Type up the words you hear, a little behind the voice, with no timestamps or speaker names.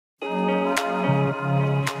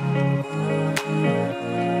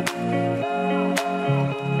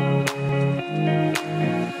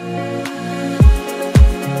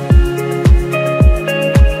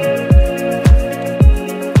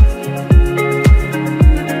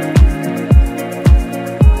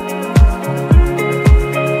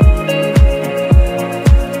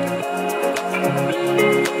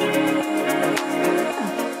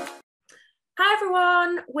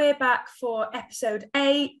episode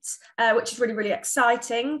 8, which is really, really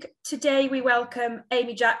exciting. Today we welcome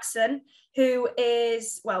Amy Jackson, who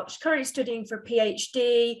is, she's currently studying for a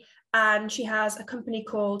PhD, and she has a company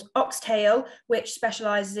called Oxtail, which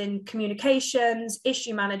specialises in communications,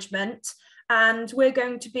 issue management, and we're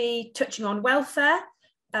going to be touching on welfare,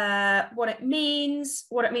 what it means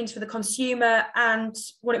for the consumer, and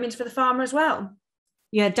what it means for the farmer as well.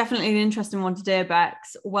 Yeah, definitely an interesting one today,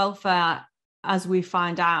 Bex. Welfare, as we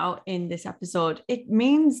find out in this episode, it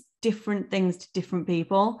means different things to different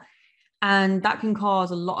people, and that can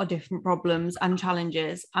cause a lot of different problems and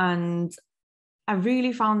challenges. And I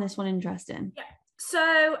really found this one interesting. Yeah.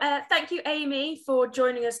 So thank you, Amy, for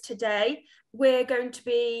joining us today. We're going to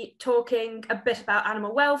be talking a bit about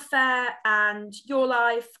animal welfare and your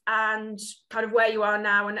life and kind of where you are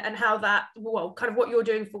now and how that, kind of what you're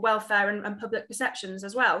doing for welfare and public perceptions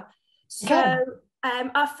as well. So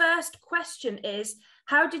our first question is,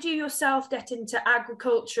 how did you yourself get into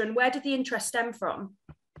agriculture and where did the interest stem from?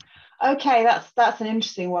 Okay, that's an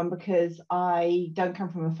interesting one because I don't come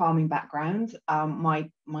from a farming background. My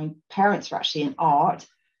parents were actually in art,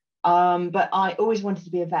 but I always wanted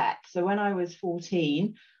to be a vet. So when I was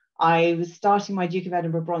 14, I was starting my Duke of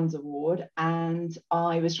Edinburgh Bronze Award, and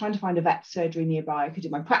I was trying to find a vet surgery nearby. I could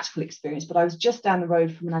do my practical experience, but I was just down the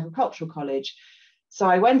road from an agricultural college. So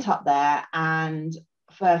I went up there, and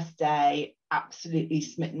first day, absolutely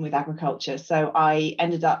smitten with agriculture. So I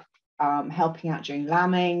ended up helping out during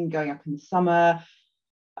lambing, going up in the summer,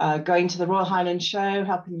 going to the Royal Highland Show,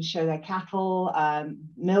 helping them show their cattle,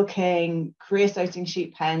 milking, creosoting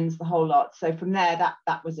sheep pens, the whole lot. So from there,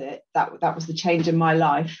 that was it. That was the change in my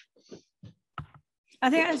life. I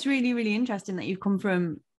think that's really, really interesting that you've come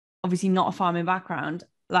from obviously not a farming background.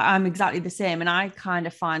 Like I'm exactly the same. And I kind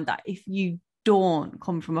of find that if you don't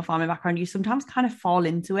come from a farming background, you sometimes kind of fall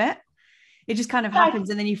into it. It just kind of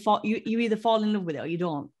happens, and then you either fall in love with it or you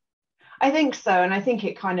don't. I think so, and I think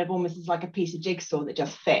it kind of almost is like a piece of jigsaw that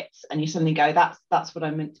just fits, and you suddenly go, that's what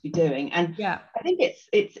I'm meant to be doing. And yeah, I think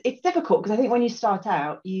it's difficult because I think when you start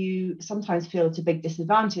out, you sometimes feel it's a big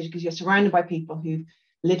disadvantage because you're surrounded by people who've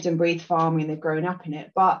lived and breathed farming and they've grown up in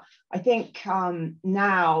it. But I think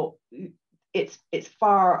now it's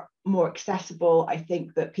far more accessible. I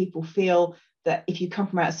think that people feel that if you come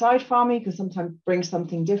from outside farming, you can sometimes bring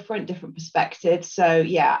something different perspective. So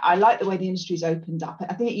yeah, I like the way the industry's opened up.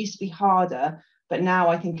 I think it used to be harder, but now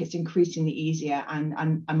I think it's increasingly easier,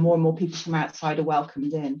 and more people from outside are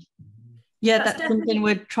welcomed in. Yeah, that's something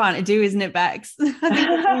we're trying to do, isn't it, Bex? I think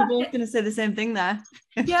we're both going to say the same thing there.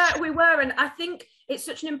 Yeah, we were, and I think it's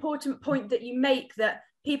such an important point that you make, that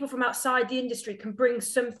people from outside the industry can bring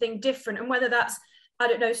something different, and whether that's, I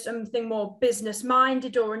don't know, something more business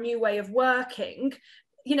minded or a new way of working,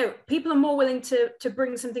 people are more willing to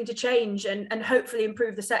bring something to change and hopefully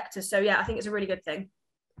improve the sector. So yeah, I think it's a really good thing.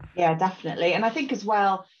 Yeah, definitely. And I think as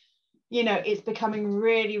well, it's becoming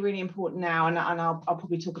really, really important now, and I'll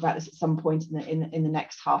probably talk about this at some point in the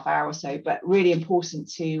next half hour or so, but really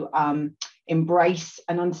important to embrace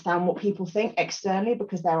and understand what people think externally,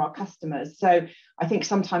 because they're our customers. So I think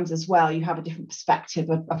sometimes as well, you have a different perspective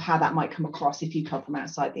of how that might come across if you come from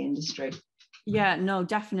outside the industry. Yeah, no,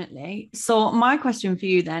 definitely. So my question for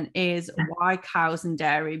you then is, why cows and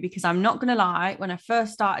dairy? Because I'm not going to lie, when I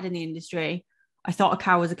first started in the industry, I thought a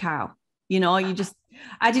cow was a cow.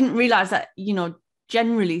 I didn't realize that,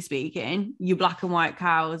 generally speaking, your black and white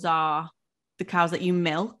cows are the cows that you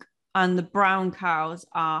milk, and the brown cows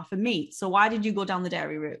are for meat. So why did you go down the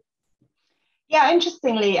dairy route? Yeah,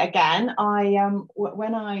 interestingly, again,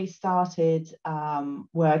 when I started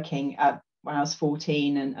working when I was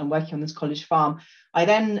 14 and working on this college farm, I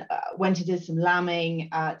then went and did some lambing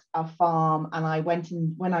at a farm, and I went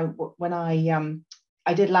in when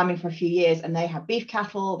I did lambing for a few years, and they had beef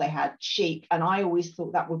cattle, they had sheep, and I always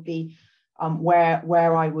thought that would be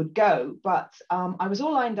where I would go. But I was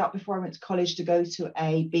all lined up before I went to college to go to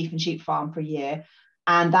a beef and sheep farm for a year,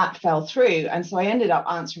 and that fell through. And so I ended up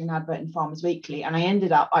answering an advert in Farmers Weekly, and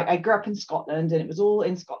I grew up in Scotland, and it was all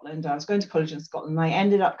in Scotland. I was going to college in Scotland, and I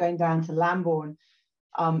ended up going down to Lambourne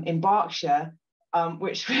in Berkshire,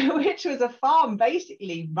 which was a farm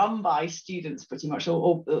basically run by students pretty much,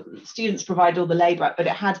 or students provide all the labour, but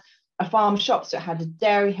it had a farm shop. So it had a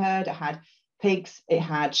dairy herd, it had pigs, it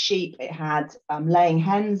had sheep, it had laying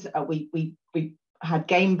hens. We had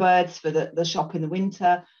game birds for the shop in the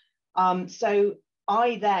winter. So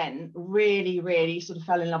I then really, really sort of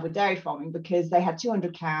fell in love with dairy farming because they had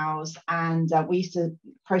 200 cows, and we used to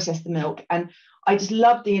process the milk. And I just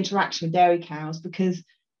loved the interaction with dairy cows because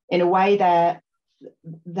in a way they're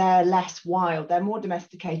they're less wild, they're more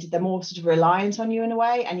domesticated, they're more sort of reliant on you in a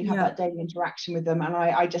way, and you have that daily interaction with them. And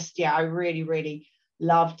I really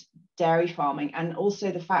loved dairy farming, and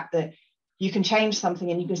also the fact that you can change something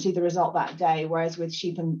and you can see the result that day, whereas with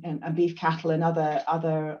sheep and beef cattle and other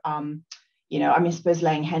I suppose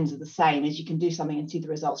laying hens are the same, as you can do something and see the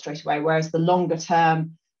result straight away, whereas the longer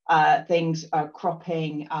term things,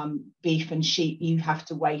 cropping, beef and sheep, you have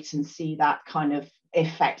to wait and see that kind of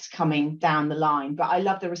effect coming down the line. But I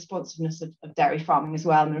love the responsiveness of dairy farming as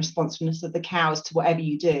well, and the responsiveness of the cows to whatever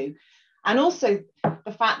you do. And also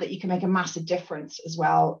the fact that you can make a massive difference as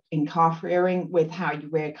well in calf rearing with how you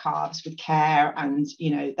rear calves with care, and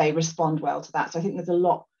they respond well to that. So I think there's a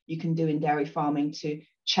lot you can do in dairy farming to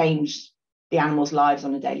change the animals' lives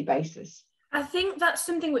on a daily basis. I think that's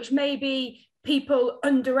something which maybe people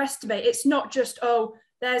underestimate. It's not just, oh,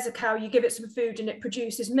 there's a cow, you give it some food and it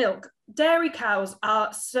produces milk. Dairy cows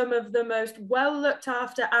are some of the most well looked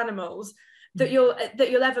after animals that you'll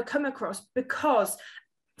ever come across, because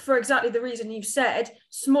for exactly the reason you've said,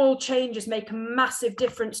 small changes make a massive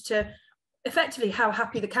difference to effectively how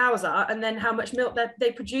happy the cows are, and then how much milk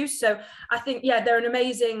they produce. So I think, they're an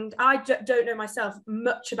amazing, I don't know myself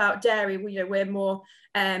much about dairy, we're more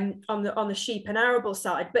on the sheep and arable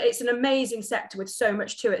side, but it's an amazing sector with so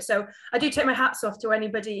much to it. So I do take my hats off to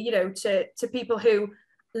anybody, to people who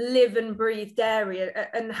live and breathe dairy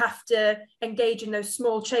and have to engage in those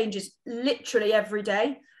small changes literally every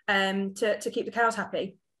day to keep the cows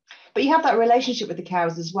happy. But you have that relationship with the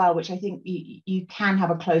cows as well, which I think you can have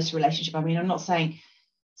a close relationship. I mean, I'm not saying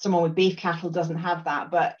someone with beef cattle doesn't have that,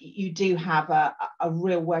 but you do have a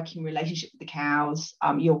real working relationship with the cows,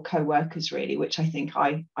 your co-workers really, which I think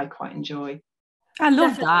I quite enjoy. I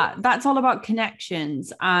love that. That's all about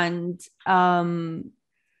connections and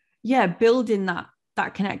building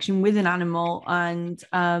that connection with an animal. And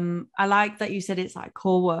I like that you said it's like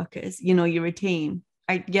co-workers, you're a team.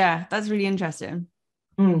 That's really interesting.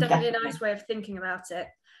 Definitely a nice way of thinking about it.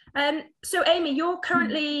 So Amy, you're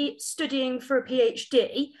currently studying for a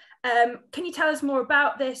PhD. Can you tell us more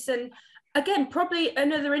about this? And again, probably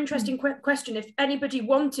another interesting question, if anybody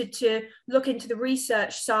wanted to look into the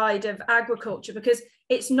research side of agriculture, because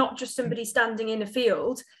it's not just somebody standing in a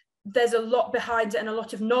field, there's a lot behind it and a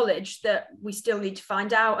lot of knowledge that we still need to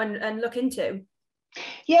find out and look into.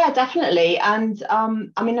 Yeah, definitely. And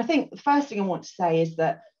I think the first thing I want to say is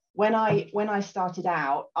that when I started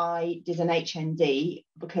out, I did an HND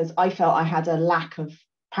because I felt I had a lack of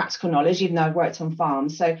practical knowledge, even though I worked on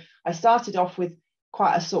farms. So I started off with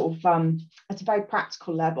quite a sort of at a very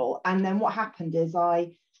practical level. And then what happened is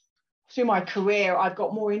through my career, I've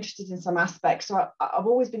got more interested in some aspects. So I've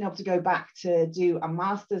always been able to go back to do a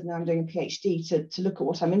master's, and now I'm doing a PhD to look at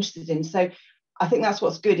what I'm interested in. So I think that's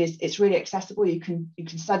what's good, is it's really accessible. You can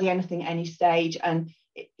study anything at any stage, and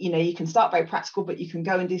you can start very practical, but you can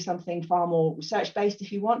go and do something far more research based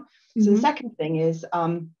if you want. Mm-hmm. So the second thing is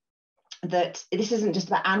that this isn't just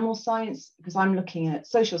about animal science, because I'm looking at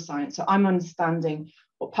social science. So I'm understanding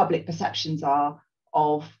what public perceptions are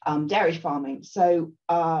of dairy farming. So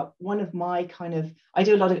one of my I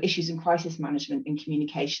do a lot of issues in crisis management and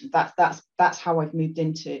communication. That's how I've moved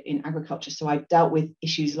in agriculture. So I've dealt with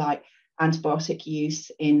issues like antibiotic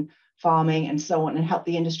use in farming and so on, and help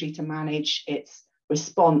the industry to manage its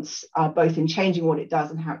response, both in changing what it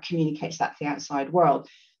does and how it communicates that to the outside world.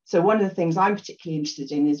 So one of the things I'm particularly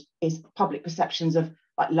interested in is public perceptions of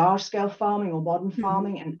like large scale farming or modern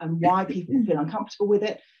farming, and why people feel uncomfortable with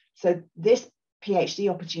it. So this PhD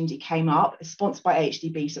opportunity came up. It's sponsored by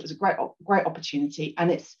HDB, so it was a great opportunity,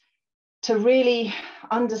 and it's to really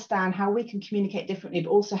understand how we can communicate differently, but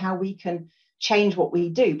also how we can change what we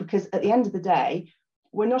do, because at the end of the day,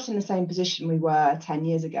 we're not in the same position we were 10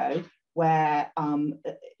 years ago, where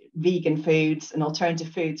vegan foods and alternative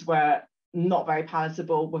foods were not very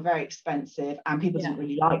palatable, were very expensive, and people didn't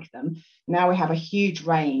really like them. Now we have a huge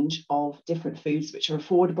range of different foods which are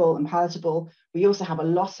affordable and palatable. We also have a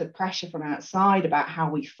lot of pressure from outside about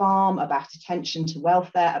how we farm, about attention to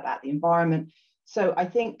welfare, about the environment. So I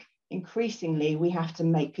think increasingly we have to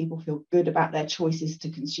make people feel good about their choices to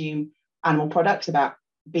consume animal products, about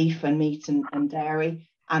beef and meat and dairy.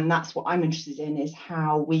 And that's what I'm interested in, is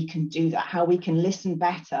how we can do that, how we can listen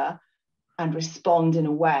better and respond in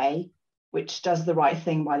a way which does the right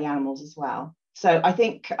thing by the animals as well. So I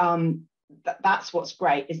think that's what's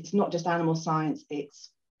great, is it's not just animal science,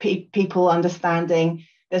 it's people understanding.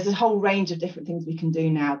 There's a whole range of different things we can do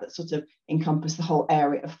now that sort of encompass the whole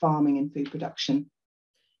area of farming and food production.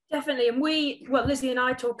 Definitely. And Lizzie and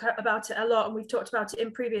I talk about it a lot, and we've talked about it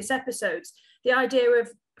in previous episodes. The idea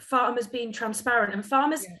of farmers being transparent, and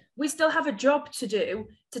farmers, we still have a job to do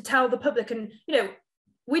to tell the public. And,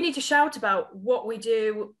 we need to shout about what we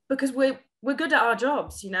do, because we're good at our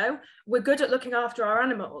jobs, we're good at looking after our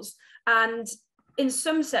animals. And in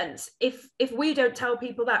some sense, if we don't tell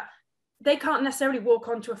people that, they can't necessarily walk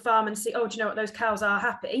onto a farm and see, oh, do you know what, those cows are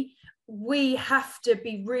happy. We have to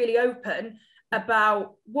be really open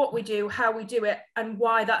about what we do, how we do it, and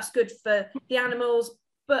why that's good for the animals,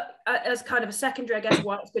 but as kind of a secondary, I guess,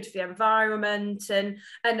 why it's good for the environment, and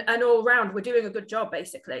all round we're doing a good job,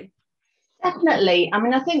 basically. Definitely. I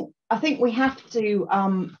mean, I think we have to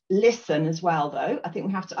listen as well, though. I think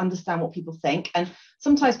we have to understand what people think, and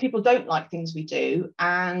sometimes people don't like things we do,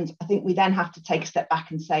 and I think we then have to take a step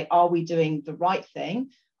back and say, are we doing the right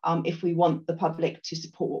thing? If we want the public to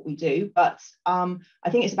support what we do. But I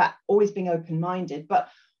think it's about always being open-minded. But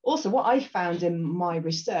also what I found in my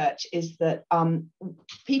research is that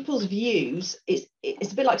people's views,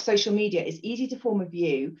 it's a bit like social media. It's easy to form a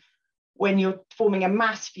view when you're forming a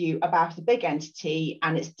mass view about a big entity,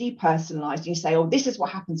 and it's depersonalized, and you say, oh, this is what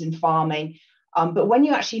happens in farming. But when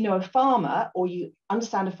you actually know a farmer, or you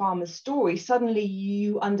understand a farmer's story, suddenly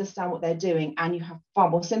you understand what they're doing and you have far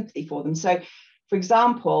more sympathy for them. So, for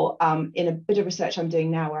example, in a bit of research I'm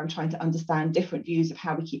doing now, where I'm trying to understand different views of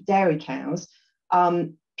how we keep dairy cows,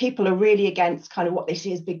 people are really against kind of what they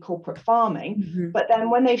see as big corporate farming. Mm-hmm. But then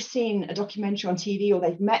when they've seen a documentary on TV, or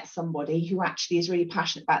they've met somebody who actually is really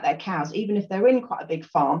passionate about their cows, even if they're in quite a big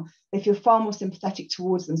farm, they feel far more sympathetic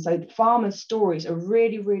towards them. So the farmers' stories are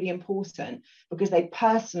really, really important, because they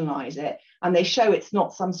personalize it and they show it's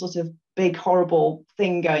not some sort of big horrible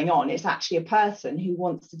thing going on. It's actually a person who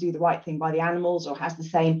wants to do the right thing by the animals, or has the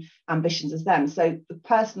same ambitions as them. So the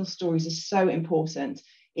personal stories are so important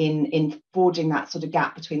in forging that sort of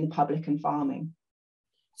gap between the public and farming.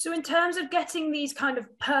 So in terms of getting these kind of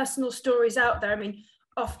personal stories out there, I mean,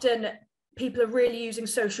 often people are really using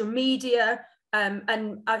social media,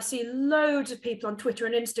 and I see loads of people on Twitter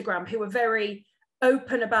and Instagram who are very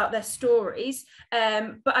open about their stories,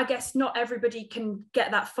 but I guess not everybody can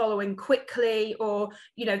get that following quickly, or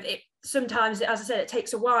sometimes, as I said, it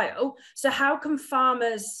takes a while. So how can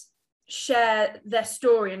farmers share their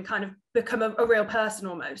story and kind of become a real person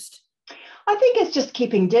almost? I think it's just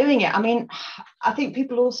keeping doing it. I mean, I think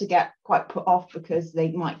people also get quite put off because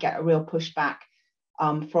they might get a real pushback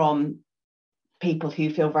from people who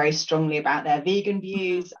feel very strongly about their vegan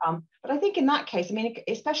views. But I think in that case, I mean,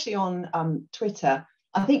 especially on Twitter,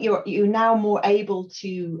 I think you're now more able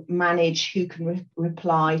to manage who can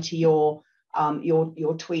reply to your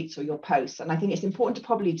tweets or your posts. And I think it's important to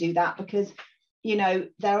probably do that, because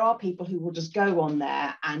there are people who will just go on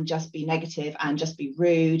there and just be negative and just be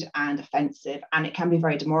rude and offensive, and it can be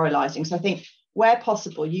very demoralizing. So I think, where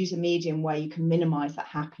possible, use a medium where you can minimize that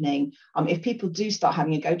happening. If people do start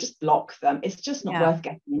having a go, just block them. It's just not worth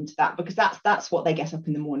getting into that, because that's what they get up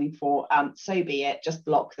in the morning for. So be it, just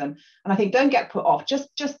block them. And I think, don't get put off, just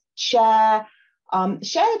share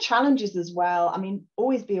the challenges as well. I mean,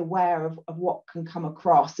 always be aware of what can come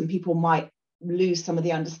across, and people might lose some of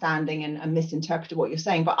the understanding and misinterpret what you're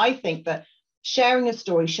saying. But I think that sharing a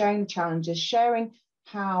story, sharing the challenges, sharing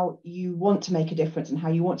how you want to make a difference and how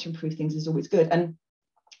you want to improve things is always good. And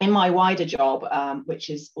in my wider job,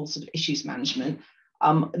 which is all sort of issues management,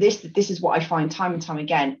 this is what I find time and time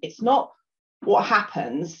again. It's not what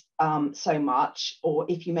happens so much, or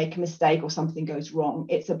if you make a mistake or something goes wrong.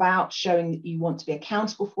 It's about showing that you want to be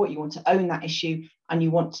accountable for it, you want to own that issue, and you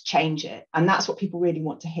want to change it. And that's what people really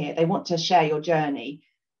want to hear. They want to share your journey.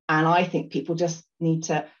 And I think people just need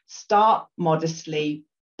to start modestly,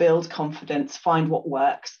 build confidence, find what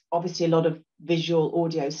works. Obviously, a lot of visual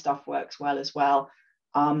audio stuff works well as well.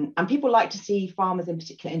 And people like to see farmers in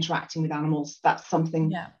particular interacting with animals. That's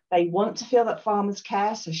something they want to feel, that farmers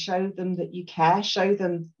care. So show them that you care, show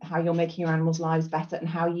them how you're making your animals' lives better and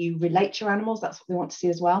how you relate to your animals. That's what they want to see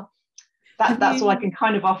as well. That's all I can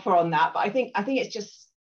kind of offer on that. But I think it's just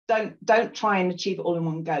don't try and achieve it all in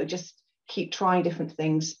one go. Just keep trying different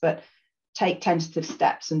things, but take tentative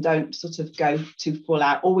steps and don't sort of go too full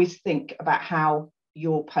out. Always think about how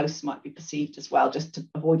your posts might be perceived as well, just to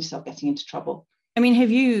avoid yourself getting into trouble. I mean, have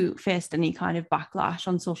you faced any kind of backlash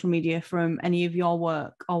on social media from any of your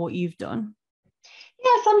work or what you've done?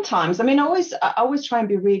 Yeah, sometimes. I mean, I always try and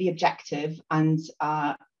be really objective and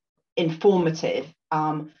informative,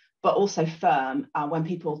 but also firm when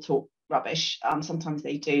people talk rubbish. Sometimes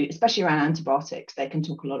they do, especially around antibiotics, they can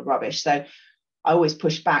talk a lot of rubbish. So I always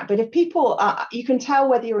push back. But if people, you can tell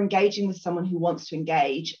whether you're engaging with someone who wants to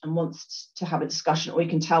engage and wants to have a discussion, or you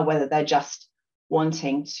can tell whether they're just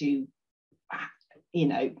wanting to, you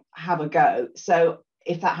know, have a go. So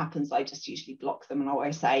if that happens, I just usually block them, and I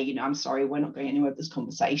always say, you know, I'm sorry, we're not going anywhere with this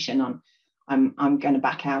conversation. I'm going to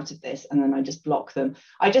back out of this, and then I just block them.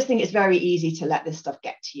 I just think it's very easy to let this stuff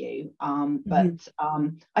get to you. But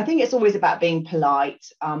I think it's always about being polite,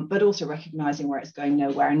 but also recognizing where it's going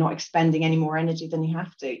nowhere and not expending any more energy than you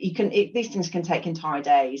have to. These things can take entire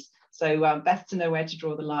days. So best to know where to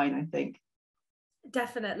draw the line, I think.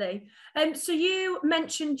 Definitely. So you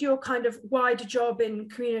mentioned your kind of wider job in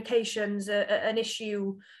communications, an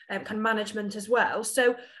issue kind of management as well.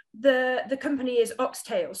 So the company is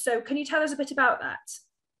Oxtail. So can you tell us a bit about that?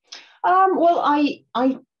 Well, I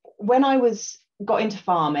when I got into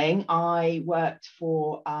farming, I worked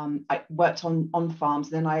on farms.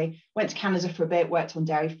 Then I went to Canada for a bit, worked on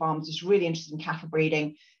dairy farms, was really interested in cattle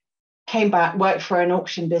breeding. Came back, worked for an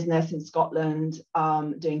auction business in Scotland,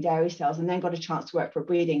 doing dairy sales, and then got a chance to work for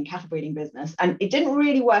a cattle breeding business. And it didn't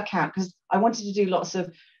really work out because I wanted to do lots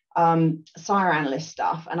of sire analyst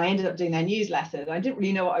stuff, and I ended up doing their newsletter. I didn't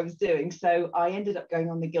really know what I was doing, so I ended up going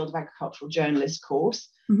on the Guild of Agricultural Journalists course,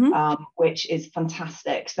 which is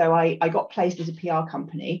fantastic. So I got placed as a PR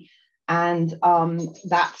company, and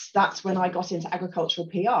that's when I got into agricultural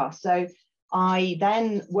PR. So I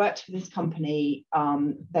then worked for this company.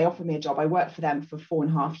 They offered me a job. I worked for them for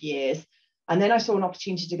 4.5 years. And then I saw an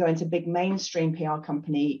opportunity to go into a big mainstream PR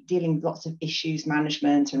company dealing with lots of issues,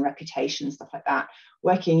 management and reputation and stuff like that,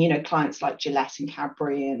 working, you know, clients like Gillette and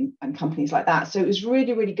Cadbury and companies like that. So it was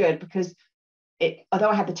really, really good because although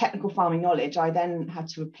I had the technical farming knowledge, I then had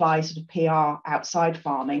to apply sort of PR outside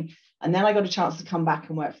farming. And then I got a chance to come back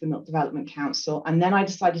and work for the Milk Development Council. And then I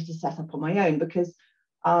decided to set up on my own because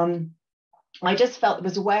I just felt there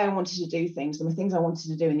was a way I wanted to do things, and the things I wanted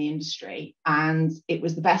to do in the industry, and it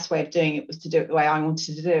was the best way of doing it was to do it the way I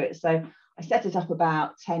wanted to do it. So I set it up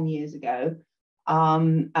about 10 years ago,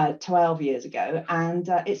 12 years ago, and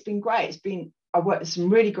it's been great. I've worked with some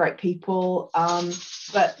really great people,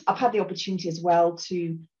 but I've had the opportunity as well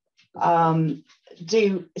to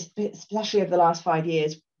do, especially over the last 5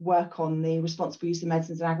 years, work on the Responsible Use of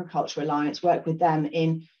Medicines and Agriculture Alliance, work with them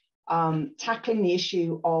in tackling the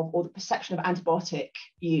issue of, or the perception of, antibiotic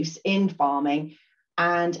use in farming,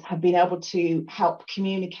 and have been able to help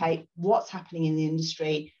communicate what's happening in the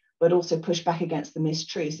industry, but also push back against the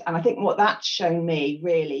mistruths. And I think what that's shown me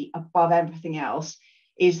really above everything else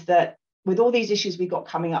is that with all these issues we've got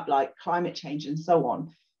coming up, like climate change and so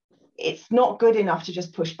on, it's not good enough to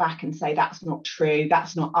just push back and say that's not true,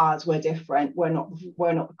 that's not us, we're different, we're not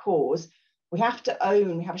the cause. We have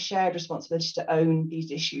a shared responsibility to own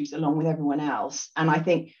these issues along with everyone else. And I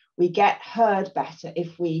think we get heard better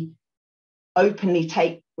if we openly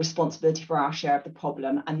take responsibility for our share of the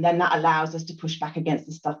problem. And then that allows us to push back against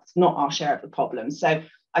the stuff that's not our share of the problem. So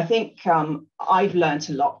I think I've learned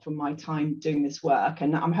a lot from my time doing this work.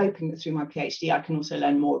 And I'm hoping that through my PhD, I can also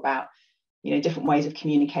learn more about, you know, different ways of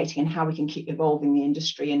communicating and how we can keep evolving the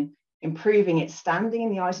industry and improving its standing in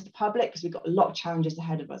the eyes of the public, because we've got a lot of challenges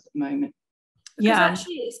ahead of us at the moment. Because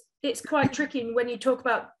actually it's quite tricky when you talk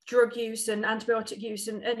about drug use and antibiotic use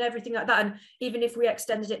and everything like that. And even if we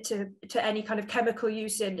extended it to any kind of chemical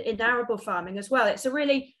use in arable farming as well, it's a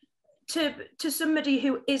really, to somebody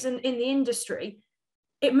who isn't in the industry,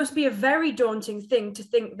 it must be a very daunting thing to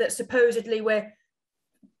think that supposedly we're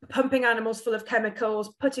pumping animals full of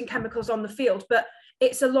chemicals, putting chemicals on the field, but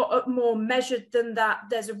it's a lot more measured than that.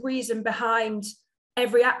 There's a reason behind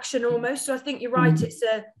every action almost. So I think you're right.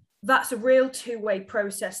 That's a real two-way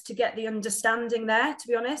process to get the understanding there, to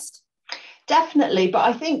be honest. Definitely, but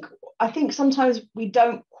I think sometimes we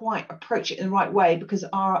don't quite approach it in the right way, because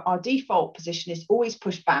our default position is always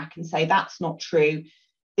push back and say that's not true,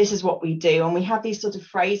 this is what we do. And we have these sort of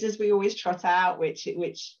phrases we always trot out, which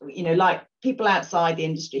you know, like people outside the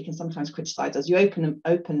industry can sometimes criticize us. You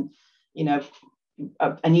open you know,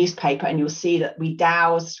 a newspaper and you'll see that we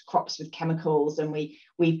douse crops with chemicals and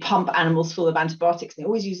we pump animals full of antibiotics. They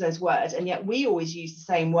always use those words, and yet we always use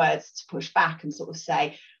the same words to push back and sort of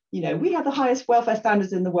say, you know, we have the highest welfare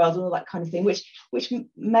standards in the world and all that kind of thing, which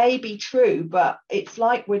may be true, but it's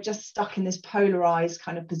like we're just stuck in this polarized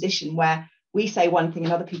kind of position where we say one thing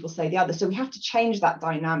and other people say the other. So we have to change that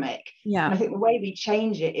dynamic. Yeah. And I think the way we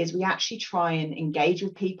change it is we actually try and engage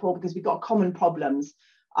with people, because we've got common problems,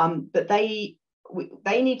 but they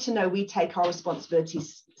need to know we take our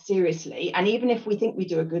responsibilities seriously. And even if we think we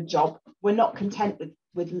do a good job, we're not content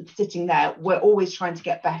with sitting there. We're always trying to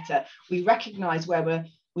get better. We recognize where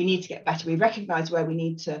we need to get better. We recognize where we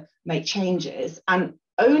need to make changes. And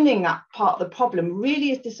owning that part of the problem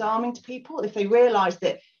really is disarming to people if they realize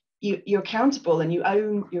that you're accountable and you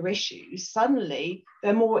own your issues, suddenly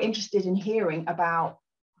they're more interested in hearing about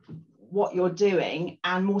what you're doing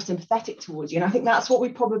and more sympathetic towards you. And I think that's what we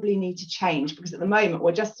probably need to change, because at the moment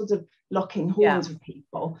we're just sort of locking horns with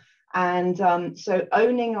people. And so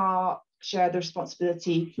owning our share of the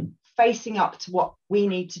responsibility, facing up to what we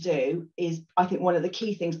need to do is, I think, one of the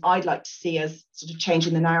key things I'd like to see as sort of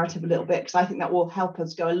changing the narrative a little bit, because I think that will help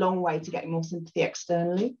us go a long way to getting more sympathy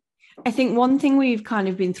externally. I think one thing we've kind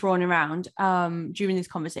of been throwing around during this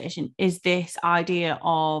conversation is this idea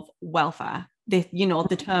of welfare.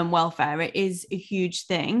 The term welfare, it is a huge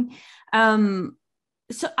thing.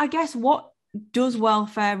 So I guess, what does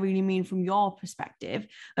welfare really mean from your perspective?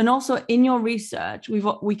 And also in your research,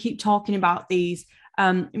 we keep talking about these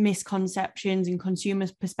misconceptions in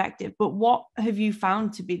consumers' perspective, but what have you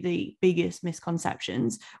found to be the biggest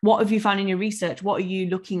misconceptions? What have you found in your research? What are you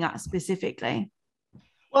looking at specifically?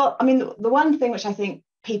 Well, I mean, the one thing which I think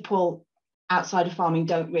people outside of farming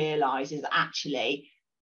don't realise is that actually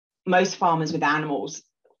most farmers with animals,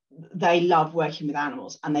 they love working with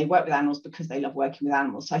animals, and they work with animals because they love working with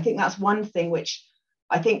animals. So I think that's one thing which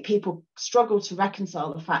I think people struggle to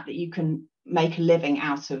reconcile, the fact that you can make a living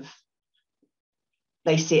out of,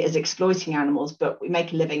 they see it as exploiting animals, but we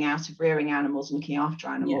make a living out of rearing animals and looking after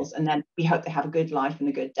animals. And then we hope they have a good life and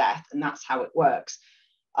a good death. And that's how it works.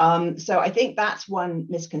 So I think that's one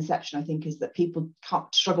misconception, I think, is that people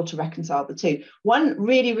struggle to reconcile the two. One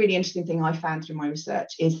really, really interesting thing I found through my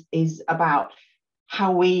research is about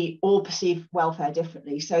how we all perceive welfare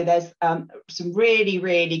differently. So there's some really,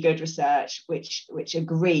 really good research which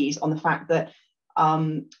agrees on the fact that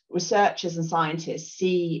researchers and scientists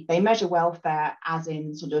they measure welfare as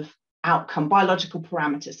in sort of outcome, biological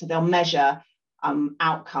parameters. So they'll measure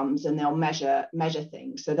outcomes, and they'll measure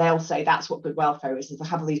things. So they'll say that's what good welfare is they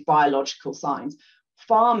have all these biological signs.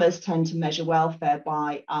 Farmers tend to measure welfare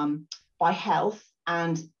by health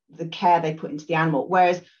and the care they put into the animal,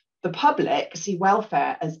 whereas the public see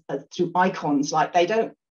welfare as through icons. Like, they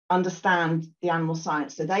don't understand the animal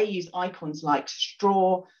science, so they use icons like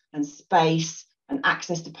straw and space and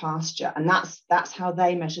access to pasture, and that's how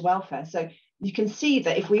they measure welfare. So you can see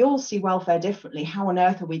that if we all see welfare differently, how on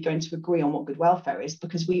earth are we going to agree on what good welfare is?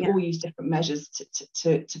 Because we all use different measures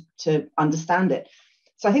to understand it.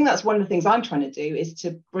 So I think that's one of the things I'm trying to do, is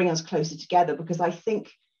to bring us closer together, because I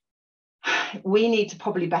think we need to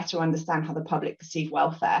probably better understand how the public perceive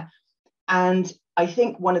welfare. And I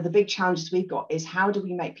think one of the big challenges we've got is, how do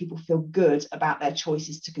we make people feel good about their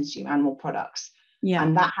choices to consume animal products?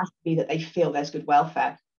 And that has to be that they feel there's good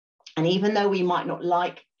welfare. And even though we might not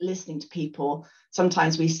like listening to people,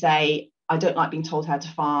 sometimes we say, I don't like being told how to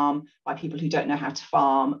farm by people who don't know how to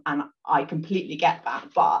farm. And I completely get that.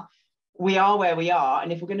 But we are where we are.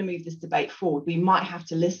 And if we're going to move this debate forward, we might have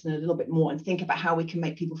to listen a little bit more and think about how we can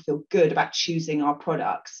make people feel good about choosing our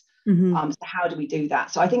products. So how do we do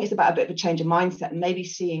that? So I think it's about a bit of a change of mindset, and maybe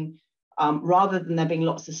seeing, rather than there being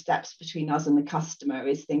lots of steps between us and the customer,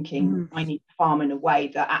 is thinking, I need to farm in a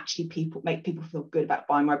way that actually make people feel good about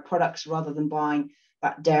buying my products, rather than buying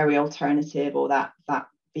that dairy alternative or that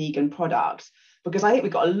vegan product. Because I think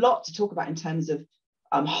we've got a lot to talk about in terms of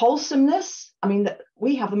wholesomeness. I mean,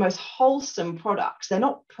 we have the most wholesome products. They're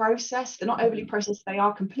not processed, they're not overly processed, they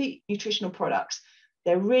are complete nutritional products.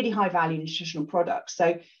 They're really high value nutritional products.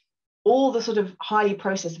 So all the sort of highly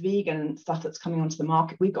processed vegan stuff that's coming onto the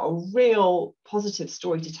market, we've got a real positive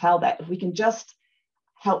story to tell there. If we can just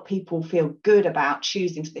help people feel good about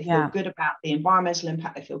choosing, so they feel good about the environmental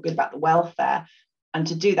impact, they feel good about the welfare. And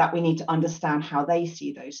to do that, we need to understand how they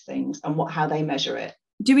see those things and how they measure it.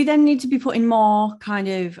 Do we then need to be putting more kind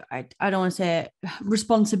of, I don't want to say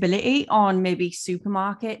responsibility on maybe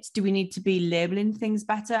supermarkets? Do we need to be labeling things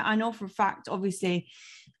better? I know for a fact, obviously,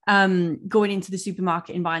 going into the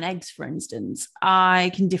supermarket and buying eggs, for instance,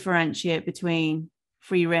 I can differentiate between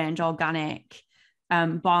free range, organic,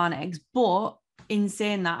 barn eggs. But in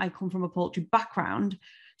saying that, I come from a poultry background.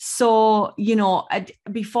 So,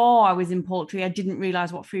 before I was in poultry, I didn't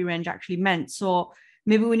realize what free range actually meant. So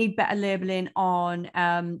maybe we need better labeling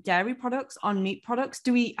on dairy products, on meat products.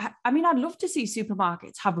 I'd love to see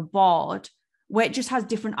supermarkets have a board where it just has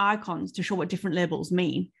different icons to show what different labels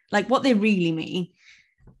mean, like what they really mean.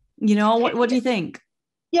 What do you think?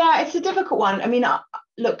 Yeah, it's a difficult one. I mean,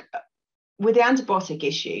 look, with the antibiotic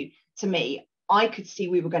issue, to me, I could see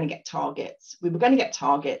we were going to get targets. We were going to get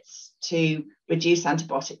targets to reduce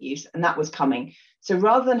antibiotic use, and that was coming. So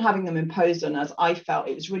rather than having them imposed on us, I felt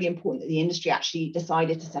it was really important that the industry actually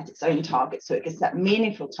decided to set its own targets, so it could set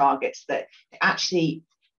meaningful targets that actually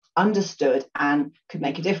understood and could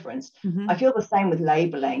make a difference. I feel the same with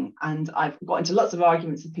labeling, and I've got into lots of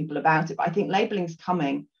arguments with people about it, but I think labeling is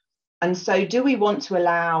coming. And so do we want to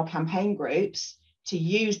allow campaign groups to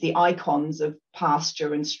use the icons of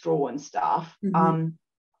pasture and straw and stuff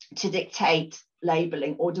to dictate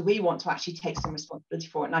labeling, or do we want to actually take some responsibility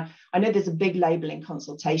for it? And I know there's a big labeling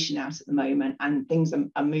consultation out at the moment, and things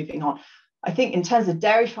are moving on. I think in terms of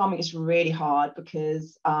dairy farming, it's really hard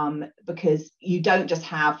because you don't just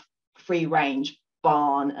have free range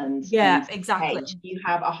barn and exactly cage. You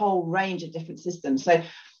have a whole range of different systems. So,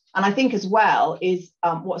 and I think as well is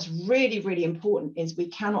what's really, really important is we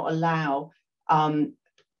cannot allow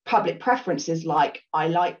public preferences like I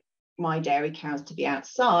like my dairy cows to be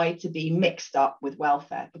outside to be mixed up with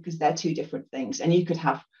welfare, because they're two different things. And you could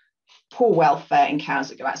have poor welfare in cows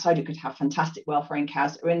that go outside, you could have fantastic welfare in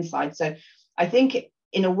cows that are inside. So I think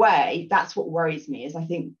in a way that's what worries me, is I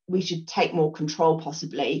think we should take more control.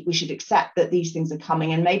 Possibly we should accept that these things are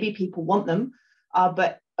coming and maybe people want them,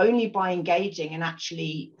 but only by engaging and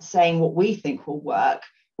actually saying what we think will work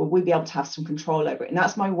will we be able to have some control over it. And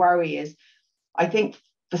that's my worry, is I think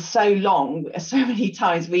for so long, so many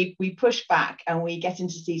times we push back and we get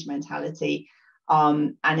into siege mentality,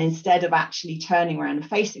 and instead of actually turning around and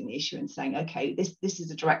facing the issue and saying, okay, this is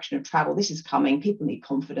a direction of travel, this is coming, people need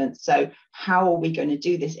confidence, so how are we going to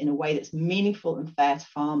do this in a way that's meaningful and fair to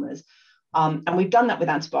farmers? And we've done that with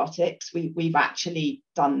antibiotics. We've actually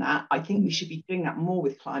done that. I think we should be doing that more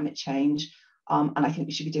with climate change. And I think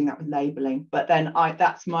we should be doing that with labelling. But then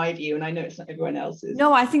that's my view, and I know it's not everyone else's.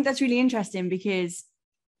 No, I think that's really interesting, because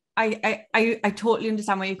I totally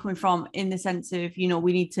understand where you're coming from, in the sense of,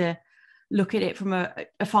 we need to look at it from a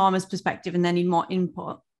farmer's perspective and then need more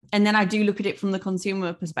input. And then I do look at it from the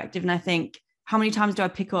consumer perspective, and I think, how many times do I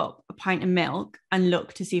pick up a pint of milk and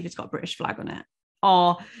look to see if it's got a British flag on it?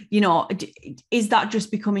 Or, is that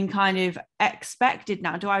just becoming kind of expected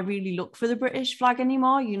now? Do I really look for the British flag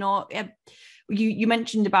anymore? You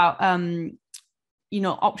mentioned about,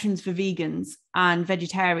 options for vegans and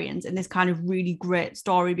vegetarians, and this kind of really great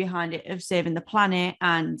story behind it of saving the planet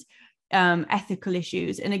and ethical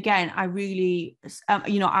issues. And again, I really,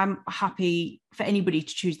 I'm happy for anybody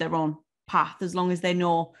to choose their own path, as long as they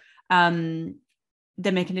know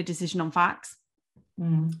they're making a decision on facts.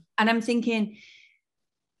 And I'm thinking,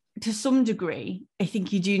 to some degree, I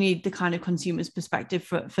think you do need the kind of consumer's perspective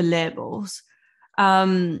for labels.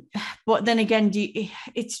 But then again,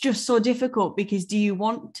 it's just so difficult, because do you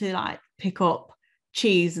want to pick up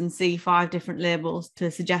cheese and see 5 different labels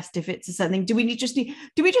to suggest if it's a certain thing? Do we just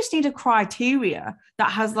need a criteria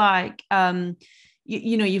that has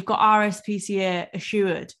you've got RSPCA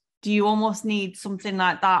assured? Do you almost need something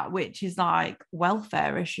like that, which is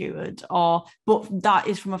welfare assured, but that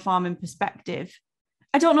is from a farming perspective?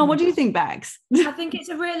 I don't know. What do you think, Bex? I think it's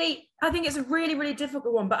a really, really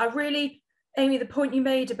difficult one. But Amy, the point you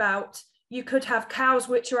made about you could have cows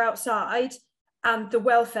which are outside and the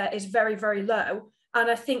welfare is very, very low.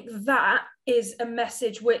 And I think that is a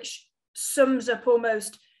message which sums up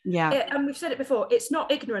almost, and we've said it before, it's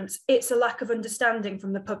not ignorance, it's a lack of understanding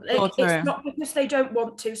from the public. It's not because they don't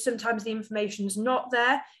want to. Sometimes the information's not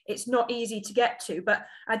there. It's not easy to get to. But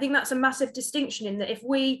I think that's a massive distinction, in that if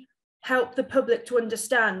we help the public to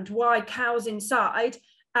understand why cows inside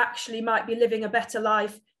actually might be living a better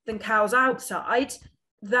life than cows outside,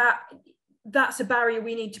 that's a barrier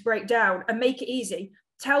we need to break down and make it easy.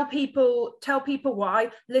 Tell people why,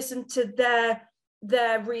 listen to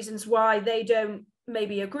their reasons why they don't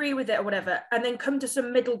maybe agree with it or whatever, and then come to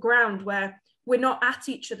some middle ground where we're not at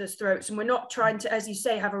each other's throats and we're not trying to, as you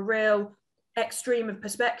say, have a real extreme of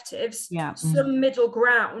perspectives. Some middle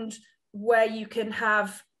ground where you can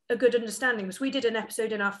have a good understanding. Because we did an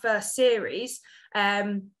episode in our first series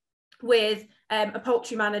with a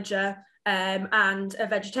poultry manager and a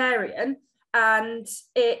vegetarian, and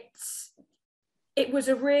it was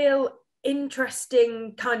a real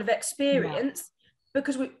interesting kind of experience,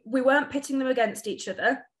 because we weren't pitting them against each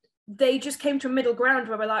other. They just came to a middle ground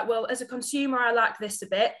where we're like, well, as a consumer I like this a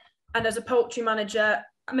bit, and as a poultry manager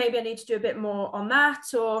maybe I need to do a bit more on that,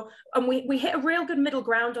 and we hit a real good middle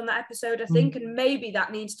ground on that episode, I think. And maybe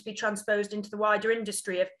that needs to be transposed into the wider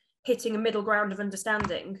industry of hitting a middle ground of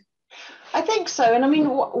understanding. I think so. And I mean,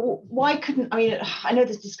 why couldn't, I know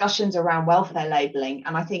there's discussions around welfare labelling,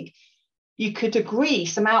 and I think you could agree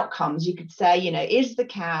some outcomes. You could say, is the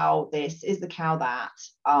cow this, is the cow that,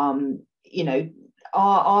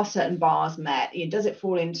 are certain bars met? Does it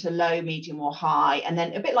fall into low, medium or high? And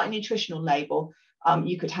then a bit like nutritional label,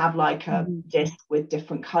 you could have a disc with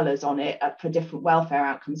different colours on it for different welfare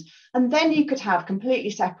outcomes. And then you could have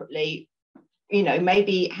completely separately,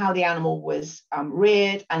 maybe how the animal was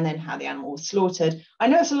reared and then how the animal was slaughtered. I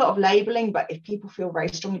know it's a lot of labelling, but if people feel very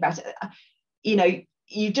strongly about it,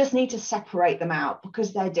 you just need to separate them out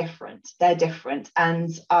because they're different. They're different. And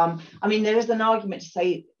I mean, there is an argument to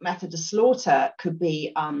say method of slaughter could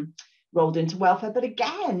be rolled into welfare. But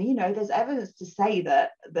again, you know, there's evidence to say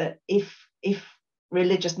that if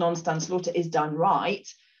religious non-stun slaughter is done right,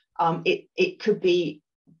 it could be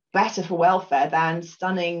better for welfare than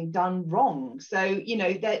stunning done wrong. So, you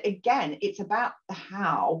know, that again, it's about the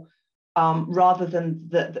how, rather than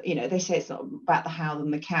the, you know, they say it's not about the how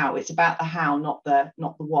than the cow. It's about the how, not the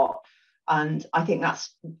what. And I think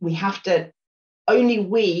only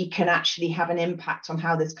we can actually have an impact on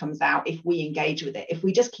how this comes out if we engage with it. If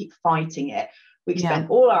we just keep fighting it, we spend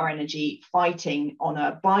all our energy fighting on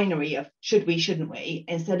a binary of should we, shouldn't we,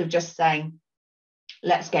 instead of just saying,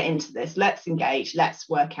 let's get into this, let's engage, let's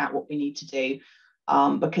work out what we need to do,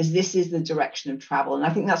 because this is the direction of travel. And I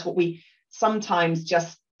think that's what we sometimes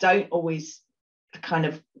just don't always kind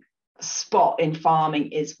of spot in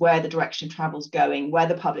farming, is where the direction of travel is going, where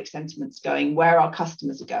the public sentiment's going, where our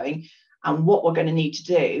customers are going, and what we're going to need to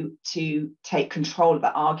do to take control of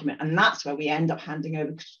that argument. And that's where we end up handing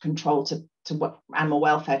over control to animal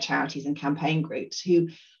welfare charities and campaign groups who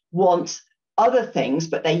want other things,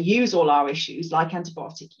 but they use all our issues like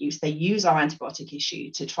antibiotic use. They use our antibiotic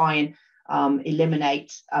issue to try and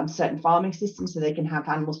eliminate certain farming systems so they can have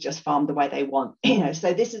animals just farmed the way they want. You know,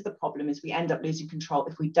 so this is the problem, is we end up losing control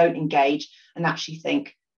if we don't engage and actually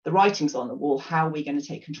think the writing's on the wall. How are we going to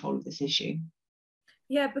take control of this issue?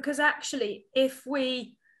 Yeah, because actually, if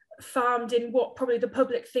we farmed in what probably the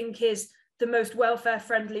public think is the most welfare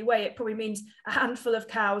friendly way, it probably means a handful of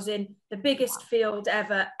cows in the biggest field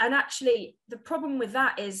ever. And actually, the problem with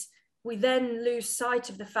that is we then lose sight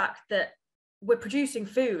of the fact that we're producing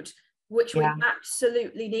food, which we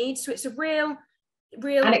absolutely need. So it's a real,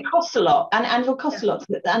 and it costs a lot, and it'll cost a lot,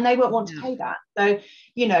 and they won't want to pay that. So,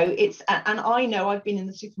 you know, it's, and I know I've been in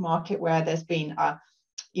the supermarket where there's been a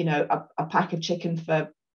pack of chicken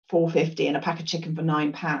for £4.50 and a pack of chicken for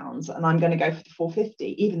 £9, and I'm going to go for the £4.50,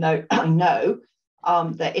 even though I know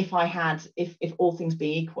that if all things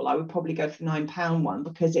being equal, I would probably go for the £9 one,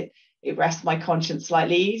 because it rests my conscience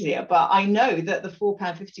slightly easier. But I know that the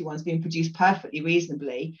 £4.50 one's being produced perfectly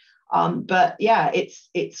reasonably. But yeah,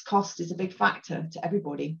 its cost is a big factor to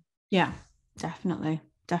everybody. Yeah, definitely.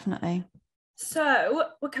 So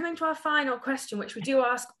we're coming to our final question, which we do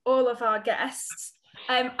ask all of our guests.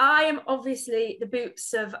 I am obviously the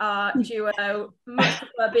boots of our duo, much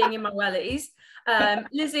prefer being in my wellies.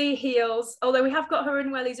 Lizzie heels, although we have got her in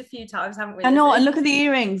wellies a few times, haven't we, Lizzie? I know, and look at the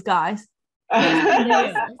earrings, guys.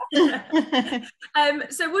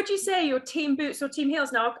 So would you say you're team boots or team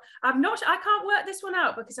heels? Now, I can't work this one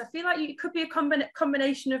out, because I feel like it could be a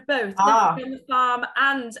combination of both, on the farm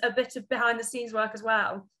and a bit of behind the scenes work as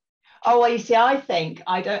well. Oh, well, you see, I think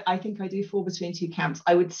I do fall between two camps.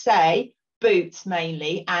 I would say boots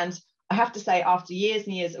mainly, and I have to say, after years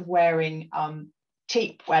and years of wearing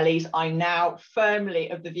cheap wellies, I'm now firmly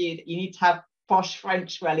of the view that you need to have posh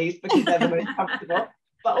French wellies, because they're the most comfortable.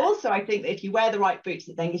 But also, I think that if you wear the right boots,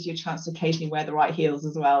 it then gives you a chance to occasionally wear the right heels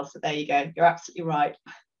as well. So there you go. You're absolutely right.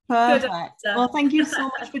 Perfect. Well, thank you so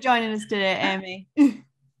much for joining us today, Amy.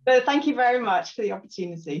 But thank you very much for the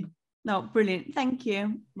opportunity. No, brilliant. Thank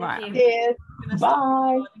you. Right. Cheers.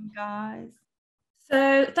 Bye. Guys.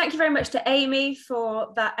 So thank you very much to Amy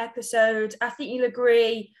for that episode. I think you'll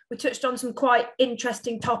agree we touched on some quite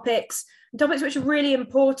interesting topics which are really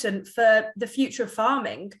important for the future of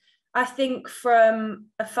farming. I think from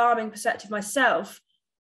a farming perspective myself,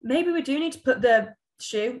 maybe we do need to put the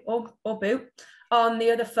shoe or boot on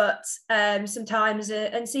the other foot sometimes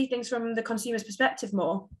and see things from the consumer's perspective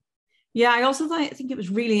more. Yeah, I also think it was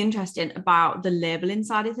really interesting about the labelling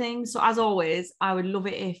side of things. So as always, I would love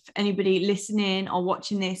it if anybody listening or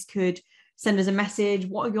watching this could send us a message.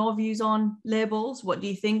 What are your views on labels? What do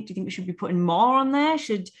you think? Do you think we should be putting more on there?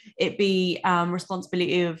 Should it be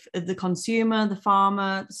responsibility of the consumer, the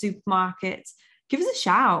farmer, the supermarkets? Give us a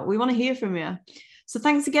shout. We want to hear from you. So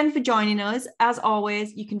thanks again for joining us. As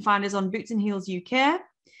always, you can find us on Boots and Heels UK.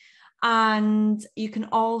 And you can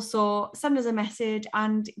also send us a message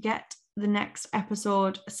and get the next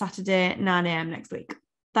episode Saturday 9 a.m. next week.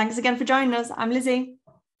 Thanks again for joining us. I'm Lizzie.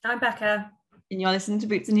 I'm Becca. And you're listening to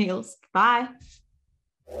Boots and Heels. Bye.